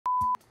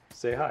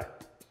Say hi.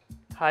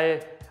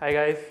 Hi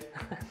guys.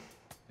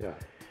 Yeah.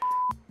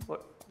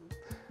 What?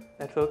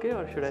 That's okay,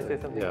 or should I say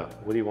something? Yeah,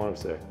 what do you want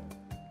to say?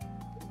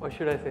 What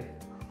should I say?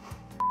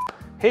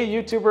 Hey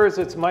YouTubers,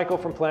 it's Michael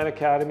from Plan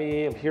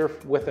Academy. I'm here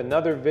with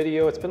another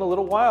video. It's been a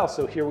little while,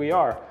 so here we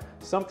are.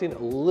 Something a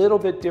little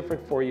bit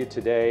different for you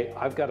today.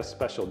 I've got a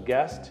special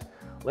guest.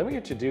 Let me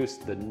introduce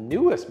the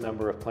newest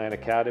member of Plan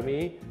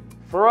Academy,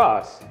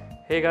 Faraz.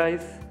 Hey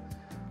guys.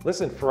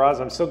 Listen,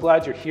 Faraz, I'm so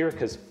glad you're here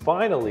because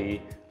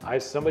finally I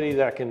have somebody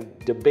that can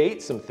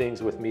debate some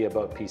things with me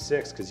about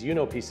P6 because you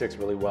know P6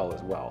 really well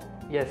as well.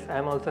 Yes,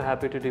 I'm also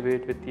happy to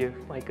debate with you,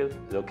 Michael.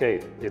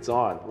 Okay, it's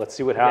on. Let's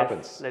see what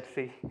happens. Yes, let's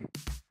see.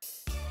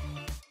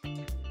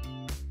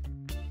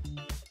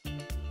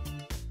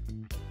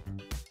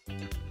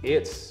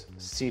 It's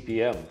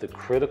CPM, the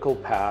critical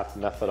path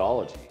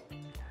methodology.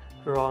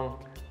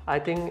 Wrong. I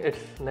think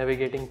it's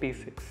navigating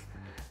P6.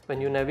 When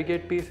you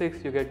navigate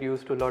P6, you get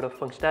used to a lot of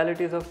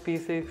functionalities of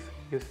P6.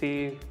 You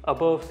see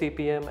above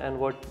CPM and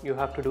what you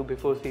have to do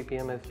before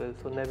CPM as well.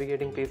 So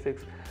navigating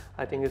P6,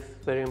 I think is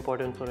very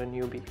important for a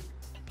newbie.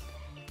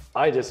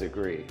 I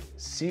disagree.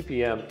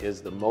 CPM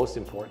is the most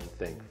important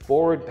thing.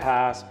 Forward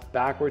pass,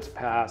 backwards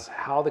pass,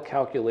 how the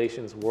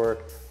calculations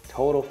work,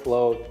 total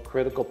float,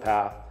 critical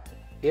path.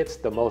 It's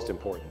the most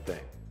important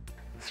thing.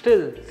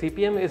 Still,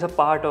 CPM is a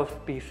part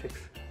of P6.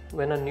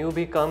 When a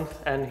newbie comes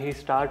and he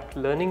starts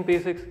learning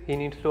P6, he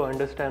needs to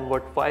understand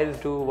what files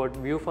do, what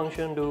view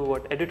function do,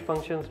 what edit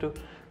functions do.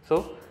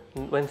 So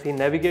once he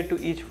navigates to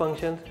each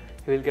function,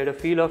 he will get a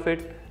feel of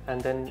it,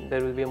 and then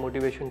there will be a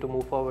motivation to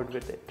move forward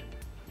with it.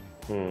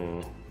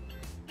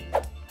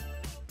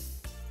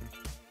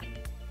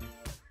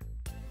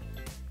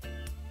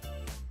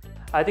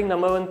 I think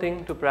number one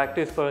thing to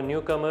practice for a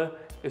newcomer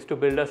is to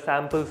build a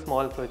sample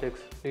small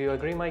projects. Do you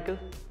agree, Michael?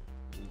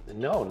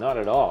 No, not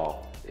at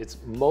all. It's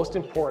most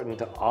important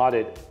to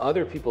audit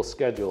other people's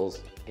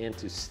schedules and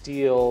to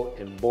steal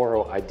and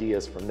borrow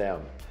ideas from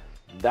them.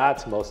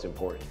 That's most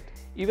important.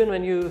 Even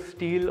when you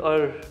steal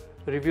or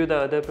review the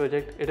other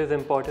project, it is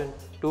important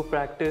to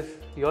practice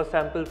your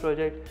sample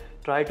project,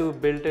 try to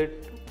build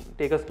it,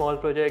 take a small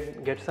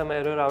project, get some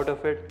error out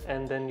of it,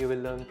 and then you will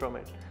learn from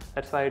it.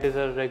 That's why it is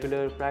a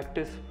regular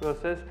practice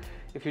process.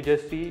 If you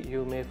just see,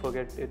 you may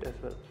forget it as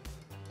well.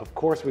 Of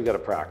course we got to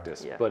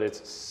practice, but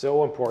it's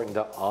so important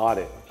to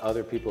audit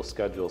other people's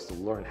schedules to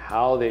learn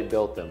how they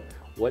built them,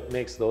 what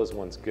makes those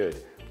ones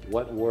good,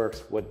 what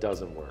works, what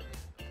doesn't work.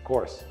 Of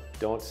course,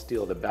 don't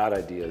steal the bad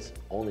ideas,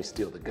 only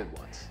steal the good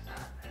ones.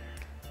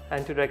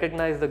 And to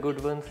recognize the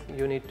good ones,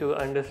 you need to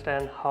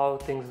understand how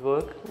things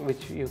work,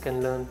 which you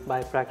can learn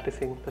by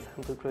practicing the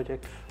sample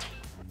projects.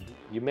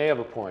 You may have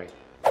a point.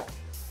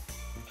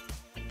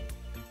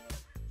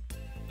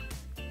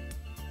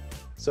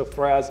 So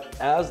Faraz,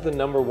 as the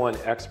 #1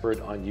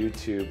 expert on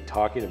YouTube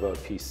talking about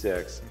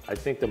P6, I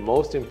think the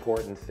most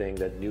important thing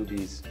that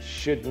newbies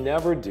should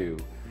never do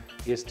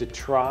is to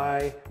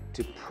try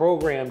to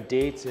program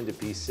dates into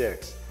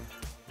P6.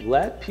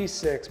 Let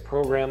P6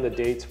 program the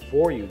dates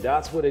for you.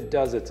 That's what it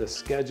does. It's a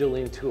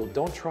scheduling tool.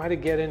 Don't try to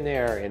get in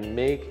there and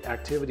make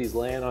activities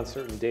land on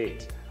certain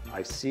dates.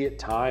 I see it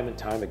time and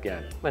time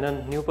again. When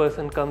a new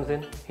person comes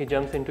in, he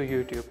jumps into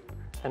YouTube.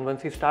 And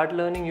once he starts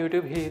learning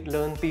YouTube, he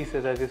learns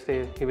pieces, as you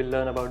say. He will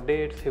learn about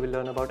dates, he will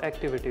learn about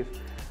activities.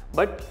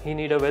 But he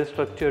needs a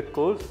well-structured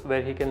course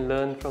where he can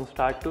learn from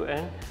start to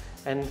end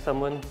and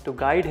someone to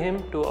guide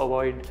him to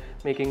avoid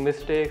making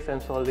mistakes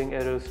and solving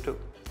errors too.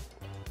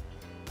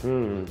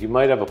 You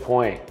might have a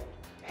point.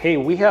 Hey,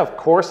 we have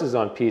courses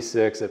on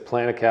P6 at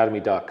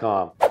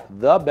planacademy.com.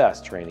 The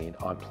best training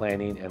on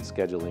planning and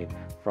scheduling,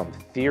 from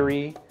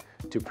theory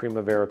to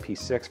Primavera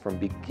P6, from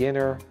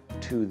beginner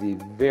to the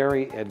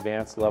very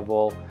advanced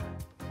level,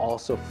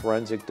 also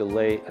forensic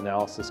delay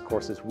analysis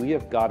courses. We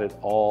have got it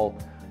all,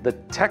 the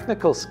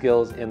technical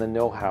skills and the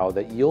know-how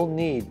that you'll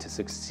need to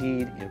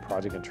succeed in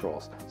project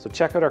controls. So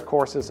check out our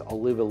courses.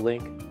 I'll leave a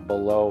link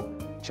below.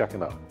 Check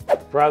them out.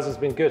 Faraz, it's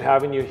been good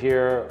having you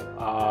here.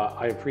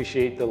 I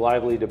appreciate the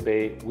lively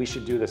debate. We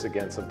should do this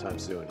again sometime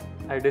soon.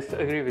 I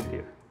disagree with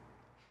you.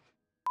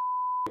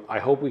 I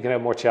hope we can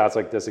have more chats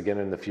like this again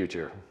in the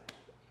future.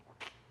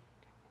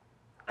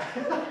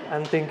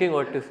 I'm thinking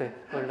what to say.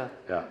 Hold on.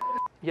 Yeah.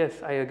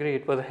 Yes, I agree.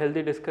 It was a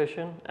healthy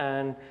discussion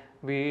and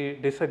we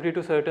disagree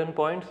to certain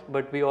points,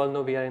 but we all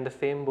know we are in the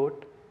same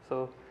boat.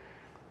 So.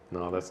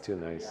 No, that's too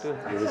nice.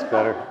 It was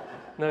better.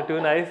 No,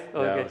 too nice?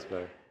 Okay. Yeah, it was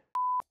better.